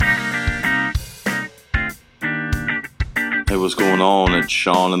what's going on? It's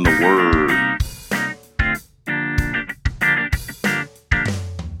Sean and the Word.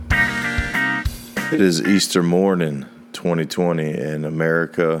 It is Easter morning, 2020, in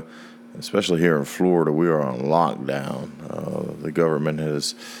America, especially here in Florida. We are on lockdown. The government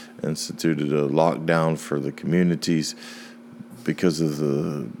has instituted a lockdown for the communities because of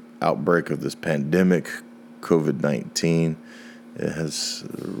the outbreak of this pandemic, COVID-19. It has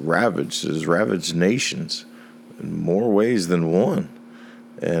ravaged nations in more ways than one.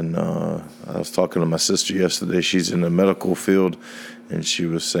 And I was talking to my sister yesterday. She's in the medical field, and she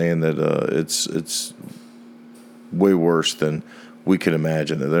was saying that it's way worse than we can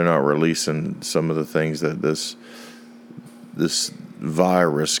imagine. That they're not releasing some of the things that this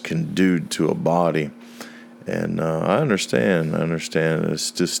virus can do to a body. And I understand. It's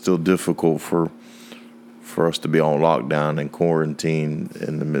just still difficult for us to be on lockdown and quarantine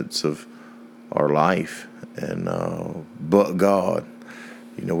in the midst of our life. And but God,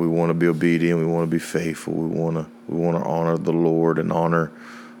 we want to be obedient. We want to be faithful. We want to honor the Lord and honor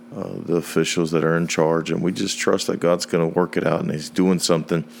the officials that are in charge. And we just trust that God's going to work it out. And He's doing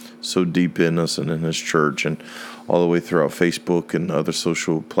something so deep in us and in His church and all the way throughout Facebook and other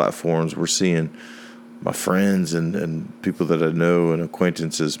social platforms. We're seeing my friends and people that I know and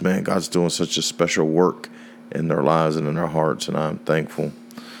acquaintances. Man, God's doing such a special work in their lives and in their hearts, and I'm thankful.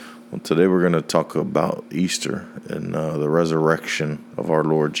 Well, today we're going to talk about Easter and the resurrection of our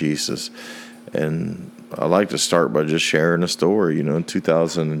Lord Jesus. And I like to start by just sharing a story. In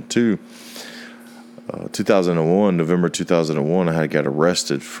 2001, November 2001, I had got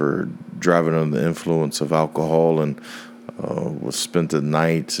arrested for driving under the influence of alcohol and was spent the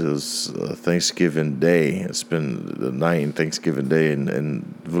night. It was Thanksgiving Day. I spent the night in Thanksgiving Day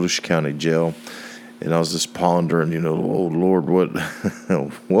in Volusia County Jail. And I was just pondering, oh Lord, what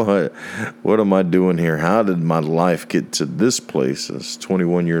am I doing here? How did my life get to this place? I was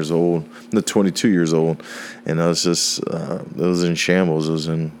 22 years old, and I was just, it was in shambles.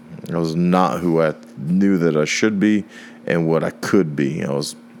 I was not who I knew that I should be and what I could be. I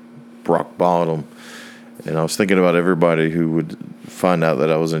was rock bottom, and I was thinking about everybody who would find out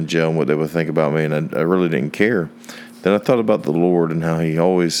that I was in jail and what they would think about me, and I really didn't care. Then I thought about the Lord and how He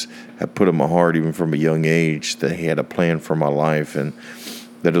always had put in my heart, even from a young age, that He had a plan for my life and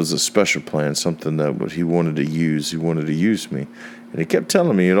that it was a special plan, something that He wanted to use. He wanted to use me. And He kept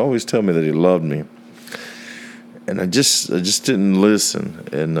telling me, He'd always tell me that He loved me. And I just didn't listen.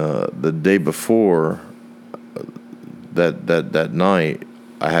 And the day before that night,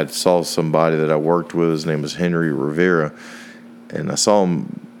 I had saw somebody that I worked with. His name was Henry Rivera. And I saw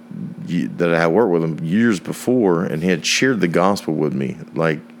him, that I had worked with him years before, and he had shared the gospel with me.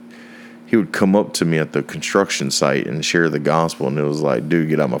 Like, he would come up to me at the construction site and share the gospel, and it was like, dude,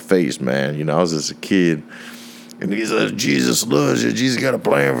 get out of my face, man. I was just a kid. And he said, Jesus loves you. Jesus got a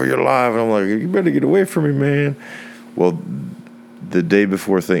plan for your life. And I'm like, you better get away from me, man. Well, the day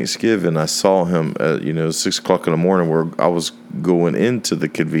before Thanksgiving, I saw him at, 6 o'clock in the morning, where I was going into the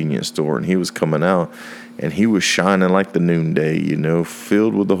convenience store, and he was coming out. And he was shining like the noonday,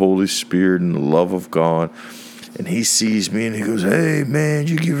 filled with the Holy Spirit and the love of God. And he sees me and he goes, hey, man,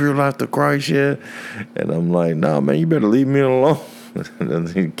 you give your life to Christ yet? And I'm like, nah, man, you better leave me alone. And then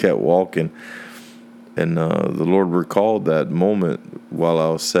he kept walking. And the Lord recalled that moment while I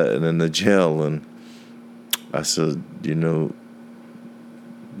was sitting in the jail. And I said, it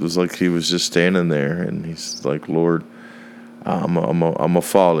was like He was just standing there. And He's like, Lord, I'm a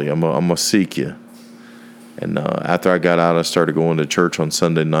follow you. I'm a seek you. And after I got out, I started going to church on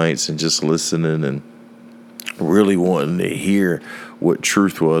Sunday nights and just listening and really wanting to hear what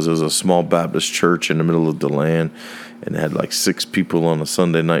truth was. It was a small Baptist church in the middle of DeLand, and it had like 6 people on a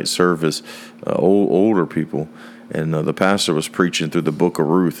Sunday night service, older people. And the pastor was preaching through the book of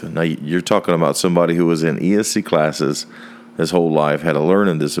Ruth. And now you're talking about somebody who was in ESC classes his whole life, had a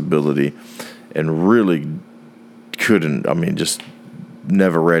learning disability, and really just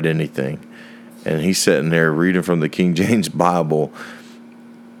never read anything. And he's sitting there reading from the King James Bible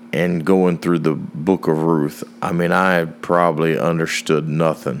and going through the book of Ruth. I probably understood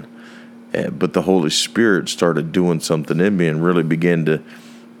nothing. But the Holy Spirit started doing something in me and really began to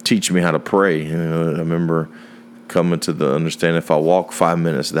teach me how to pray. I remember coming to the understanding, if I walk 5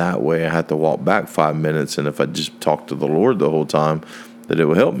 minutes that way, I had to walk back 5 minutes. And if I just talked to the Lord the whole time, that it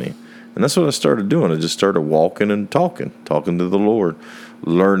would help me. And that's what I started doing. I just started walking and talking to the Lord,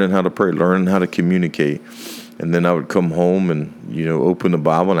 learning how to pray, learning how to communicate. And then I would come home and, open the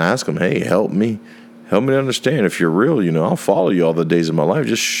Bible and ask Him, hey, help me to understand. If you're real, I'll follow you all the days of my life.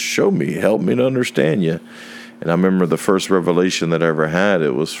 Just show me, help me to understand you. And I remember the first revelation that I ever had,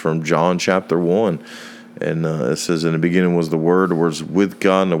 it was from John chapter 1. And it says, in the beginning was the Word was with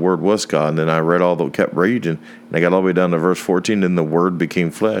God, and the Word was God. And then I kept reading, and I got all the way down to verse 14, and the Word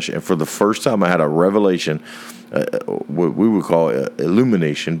became flesh. And for the first time, I had a revelation, what we would call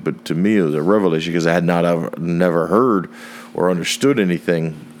illumination, but to me it was a revelation because I had never heard or understood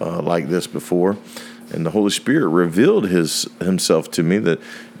anything like this before. And the Holy Spirit revealed himself to me that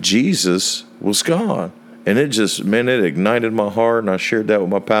Jesus was God. And it ignited my heart, and I shared that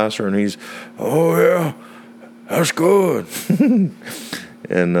with my pastor, and he's, oh yeah, that's good.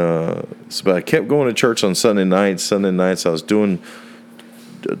 And but I kept going to church on Sunday nights. Sunday nights I was doing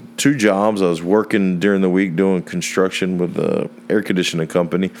 2 jobs. I was working during the week doing construction with the air conditioning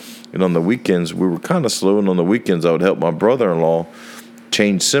company, and on the weekends we were kind of slow. And on the weekends I would help my brother-in-law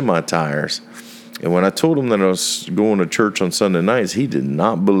change semi-tires. And when I told him that I was going to church on Sunday nights, he did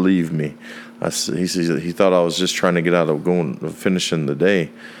not believe me. He thought I was just trying to get out of finishing the day.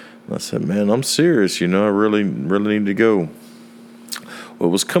 And I said, man, I'm serious. I really, really need to go. Well,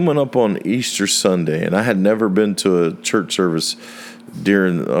 it was coming up on Easter Sunday, and I had never been to a church service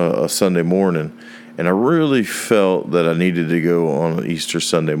during a Sunday morning. And I really felt that I needed to go on Easter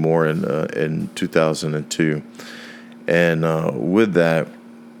Sunday morning in 2002. And with that,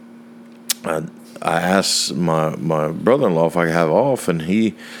 I asked my brother-in-law if I could have off, and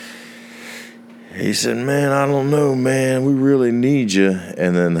he said, man, I don't know, man. We really need you.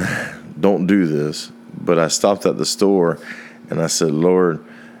 And then, don't do this. But I stopped at the store, and I said, Lord,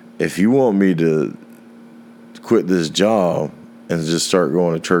 if you want me to quit this job and just start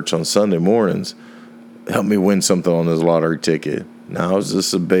going to church on Sunday mornings, help me win something on this lottery ticket. Now, I was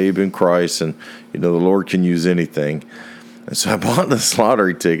just a babe in Christ, and, the Lord can use anything. And so I bought this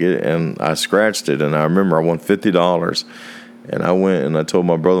lottery ticket, and I scratched it, and I remember I won $50. And I went and I told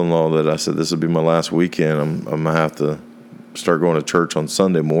my brother-in-law that I said, this will be my last weekend. I'm going to have to start going to church on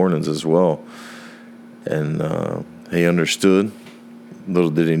Sunday mornings as well. And he understood.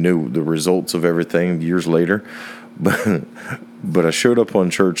 Little did he know the results of everything years later. But I showed up on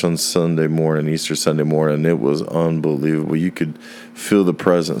church on Sunday morning, Easter Sunday morning, and it was unbelievable. You could feel the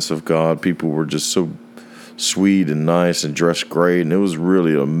presence of God. People were just so sweet and nice and dressed great. And it was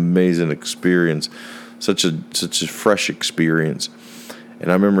really an amazing experience. Such a fresh experience. And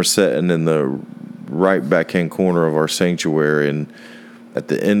I remember sitting in the right backhand corner of our sanctuary, and at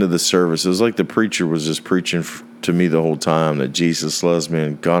the end of the service, it was like the preacher was just preaching to me the whole time that Jesus loves me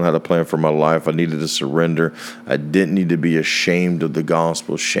and God had a plan for my life. I needed to surrender. I didn't need to be ashamed of the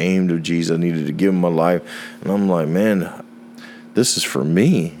gospel, ashamed of Jesus. I needed to give him my life. And I'm like, man, this is for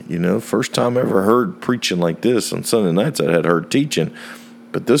me. First time I ever heard preaching like this. On Sunday nights I had heard teaching.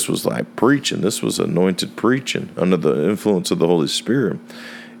 But this was like preaching. This was anointed preaching under the influence of the Holy Spirit.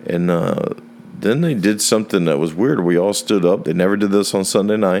 And then they did something that was weird. We all stood up. They never did this on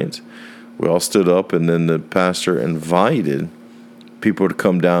Sunday nights. We all stood up, and then the pastor invited people to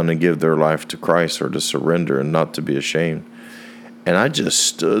come down and give their life to Christ or to surrender and not to be ashamed. And I just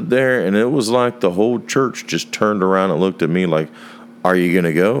stood there, and it was like the whole church just turned around and looked at me like, are you going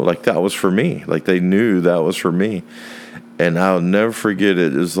to go? Like that was for me. Like they knew that was for me. And I'll never forget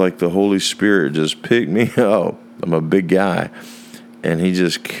it. It was like the Holy Spirit just picked me up. I'm a big guy. And he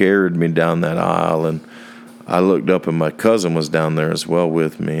just carried me down that aisle. And I looked up, and my cousin was down there as well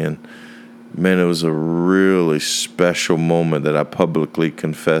with me. And, man, it was a really special moment that I publicly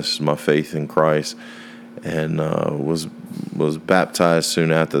confessed my faith in Christ. And was baptized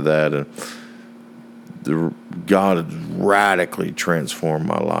soon after that. And God had radically transformed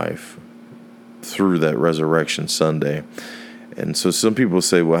my life through that Resurrection Sunday. And so some people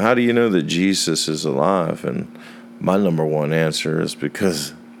say, well, how do you know that Jesus is alive? And my number one answer is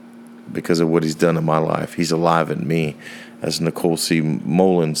because of what he's done in my life. He's alive in me, as Nicole C.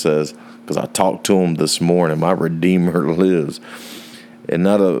 Mullen says, because I talked to him this morning. My Redeemer lives. And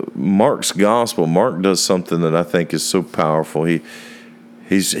out of Mark's gospel, Mark does something that I think is so powerful.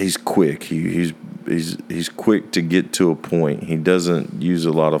 He's quick. He's quick to get to a point. He doesn't use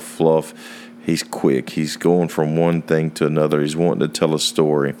a lot of fluff. He's quick. He's going from one thing to another. He's wanting to tell a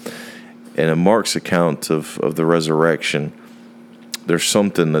story. And in Mark's account of the resurrection, there's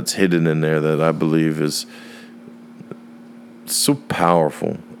something that's hidden in there that I believe is so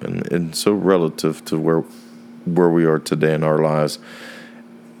powerful and so relative to where we are today in our lives.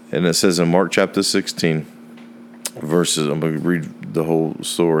 And it says in Mark chapter 16, verses, I'm going to read the whole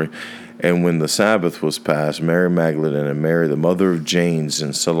story. And when the Sabbath was past, Mary Magdalene and Mary, the mother of James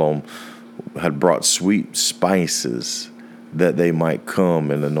and Salome, had brought sweet spices that they might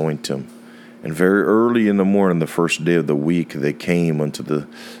come and anoint him. And very early in the morning, the first day of the week, they came unto the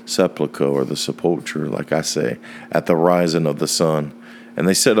sepulchre, or the sepulchre, like I say, at the rising of the sun. And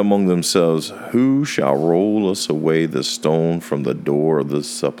they said among themselves, who shall roll us away the stone from the door of the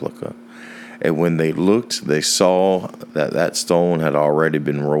sepulchre? And when they looked, they saw that stone had already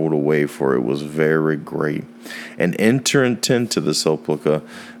been rolled away, for it was very great. And entering into the sepulchre,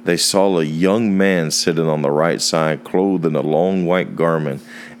 they saw a young man sitting on the right side, clothed in a long white garment,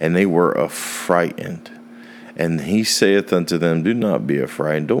 and they were affrighted. And he saith unto them, do not be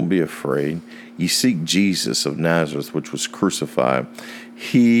afraid, don't be afraid. Ye seek Jesus of Nazareth, which was crucified.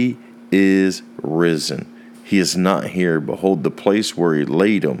 He is risen. He is not here. Behold, the place where he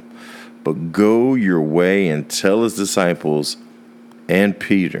laid him. But go your way and tell his disciples and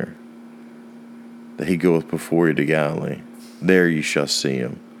Peter that he goeth before you to Galilee. There you shall see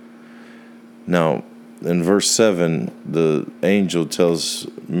him. Now, in verse 7, the angel tells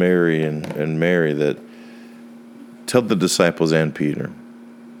Mary and Mary that tell the disciples and Peter.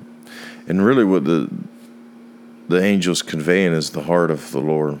 And really what the angel's conveying is the heart of the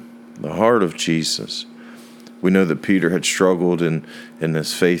Lord, the heart of Jesus. We know that Peter had struggled in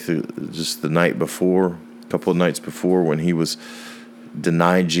his faith just the night before, a couple of nights before, when he was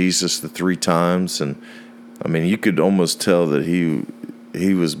denied Jesus the 3 times. And I mean, you could almost tell that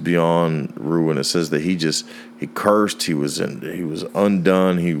he was beyond ruin. It says that he cursed, he was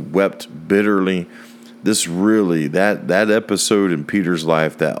undone, he wept bitterly. This really, that episode in Peter's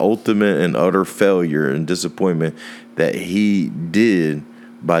life, that ultimate and utter failure and disappointment that he did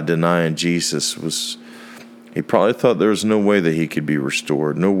by denying Jesus, he probably thought there was no way that he could be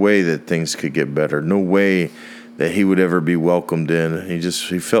restored, no way that things could get better, no way that he would ever be welcomed in.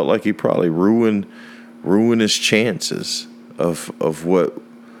 He felt like he probably ruined his chances of what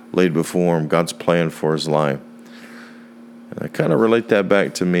laid before him, God's plan for his life. And I kind of relate that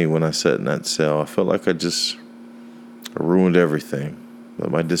back to me when I sat in that cell. I felt like I ruined everything.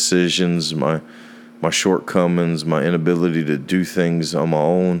 My decisions, my shortcomings, my inability to do things on my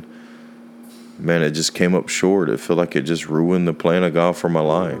own. Man, it just came up short. It felt like it just ruined the plan of God for my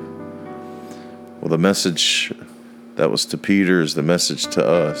life. Well, the message that was to Peter is the message to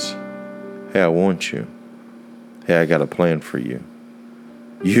us. Hey, I want you. Hey, I got a plan for you.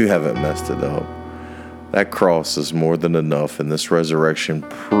 You haven't messed it up. That cross is more than enough, and this resurrection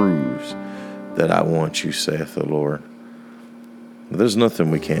proves that I want you, saith the Lord. There's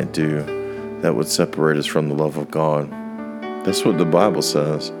nothing we can't do that would separate us from the love of God. That's what the Bible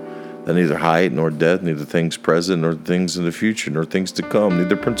says. That neither height nor depth, neither things present nor things in the future, nor things to come,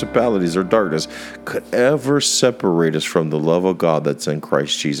 neither principalities or darkness could ever separate us from the love of God that's in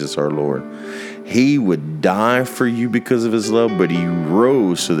Christ Jesus our Lord. He would die for you because of his love, but he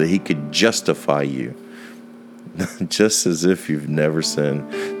rose so that he could justify you. Just as if you've never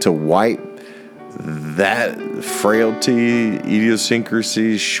sinned. To wipe that frailty,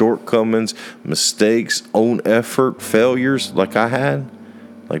 idiosyncrasies, shortcomings, mistakes, own effort, failures like I had,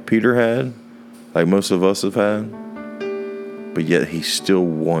 like Peter had, like most of us have had. But yet he still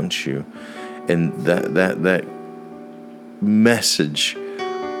wants you. And that message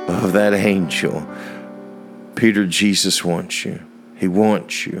of that angel, Peter, Jesus wants you. He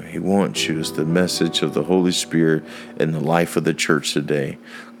wants you. He wants you. It's the message of the Holy Spirit in the life of the church today.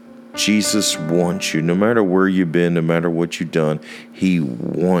 Jesus wants you. No matter where you've been, no matter what you've done, he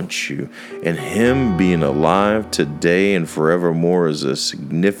wants you. And him being alive today and forevermore is a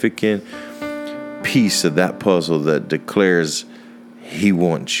significant piece of that puzzle that declares he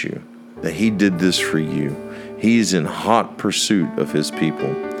wants you, that he did this for you. He's in hot pursuit of his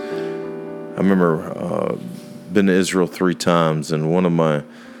people. I remember been to Israel 3 times, and one of my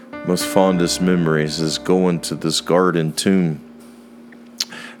most fondest memories is going to this garden tomb.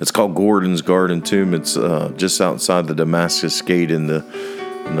 It's called Gordon's Garden Tomb. It's just outside the Damascus Gate in the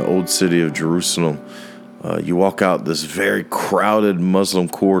old city of Jerusalem. You walk out this very crowded Muslim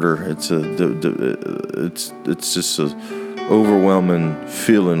quarter. It's just a overwhelming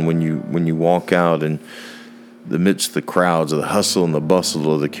feeling when you walk out and amidst the crowds, of the hustle and the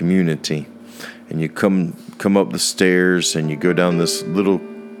bustle of the community. And you come up the stairs and you go down this little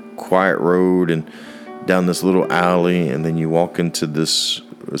quiet road and down this little alley, and then you walk into this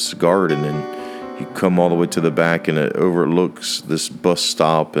garden, and you come all the way to the back, and it overlooks this bus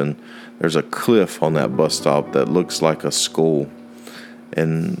stop, and there's a cliff on that bus stop that looks like a skull.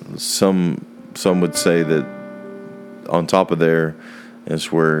 And some would say that on top of there is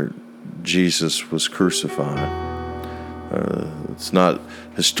where Jesus was crucified. It's not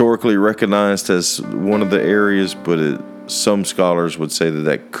historically recognized as one of the areas, but some scholars would say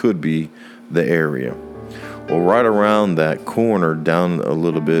that could be the area. Well, right around that corner, down a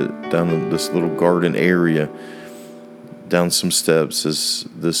little bit, down in this little garden area, down some steps, is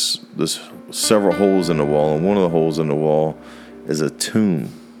this several holes in the wall, and one of the holes in the wall is a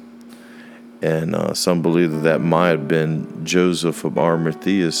tomb. And some believe that might have been Joseph of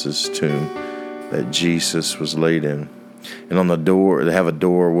Arimathea's tomb that Jesus was laid in. And on the door, they have a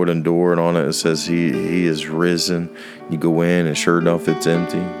wooden door, and on it says he is risen. You go in, and sure enough, it's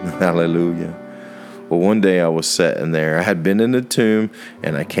empty. Hallelujah. Well, one day I was sitting there. I had been in the tomb,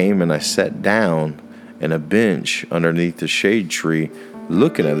 and I came and I sat down in a bench underneath the shade tree,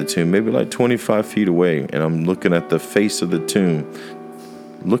 looking at the tomb, maybe like 25 feet away. And I'm looking at the face of the tomb,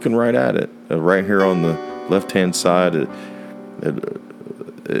 looking right at it, right here on the left-hand side.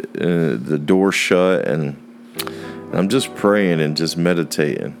 The door shut, and I'm just praying and just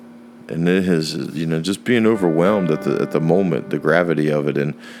meditating. And it is, just being overwhelmed at the moment, the gravity of it,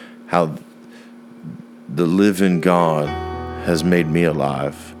 and how the living God has made me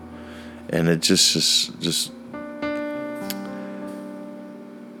alive. And it just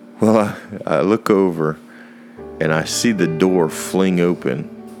well, I look over and I see the door fling open,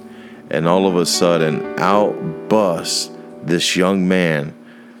 and all of a sudden out busts this young man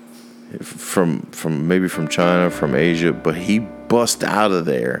from maybe from China, from Asia, but he bust out of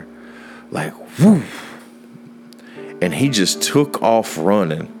there like whoo, and he just took off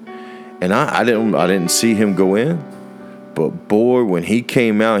running. And I didn't see him go in, but boy, when he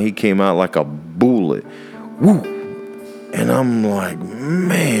came out like a bullet. Woo! And I'm like,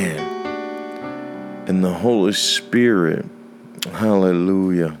 man. And the Holy Spirit,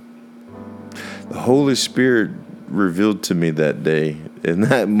 hallelujah. The Holy Spirit revealed to me that day, in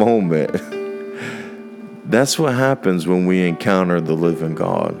that moment, that's what happens when we encounter the living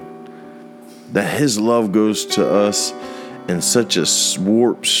God. That His love goes to us in such a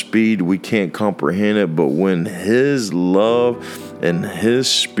warp speed we can't comprehend it, but when His love and His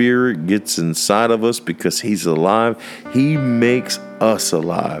Spirit gets inside of us, because He's alive, He makes us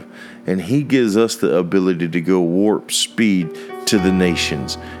alive, and He gives us the ability to go warp speed to the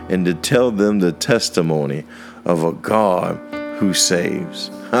nations and to tell them the testimony of a God who saves.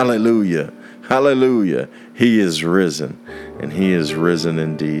 Hallelujah. Hallelujah. He is risen, and He is risen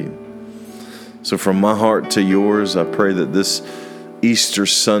indeed. So from my heart to yours, I pray that this Easter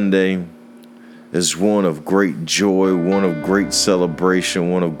Sunday is one of great joy, one of great celebration,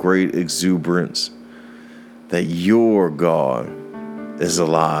 one of great exuberance, that your God is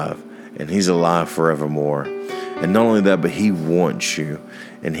alive, and He's alive forevermore. And not only that, but He wants you,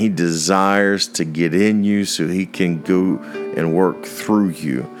 and He desires to get in you so He can go and work through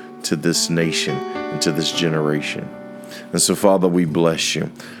you to this nation and to this generation. And so, Father, we bless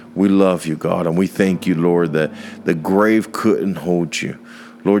you. We love you, God, and we thank you, Lord, that the grave couldn't hold you.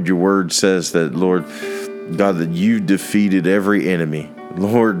 Lord, your word says that, Lord, God, that you defeated every enemy.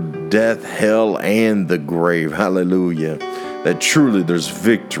 Lord, death, hell, and the grave. Hallelujah. That truly there's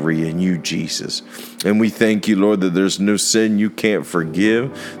victory in you, Jesus. And we thank you, Lord, that there's no sin you can't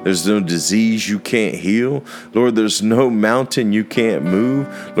forgive. There's no disease you can't heal. Lord, there's no mountain you can't move.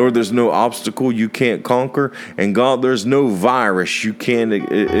 Lord, there's no obstacle you can't conquer. And God, there's no virus you can't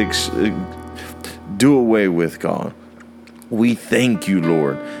do away with, God. We thank you,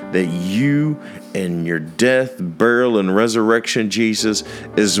 Lord, that you and your death, burial, and resurrection, Jesus,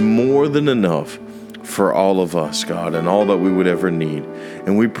 is more than enough for all of us, God, and all that we would ever need.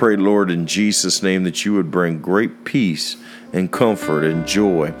 And we pray, Lord, in Jesus' name, that you would bring great peace and comfort and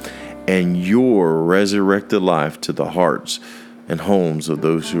joy and your resurrected life to the hearts and homes of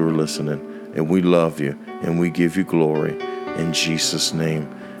those who are listening. And we love you, and we give you glory. In Jesus'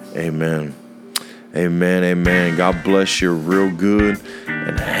 name, amen. Amen, amen. God bless you real good,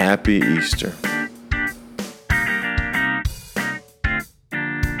 and happy Easter.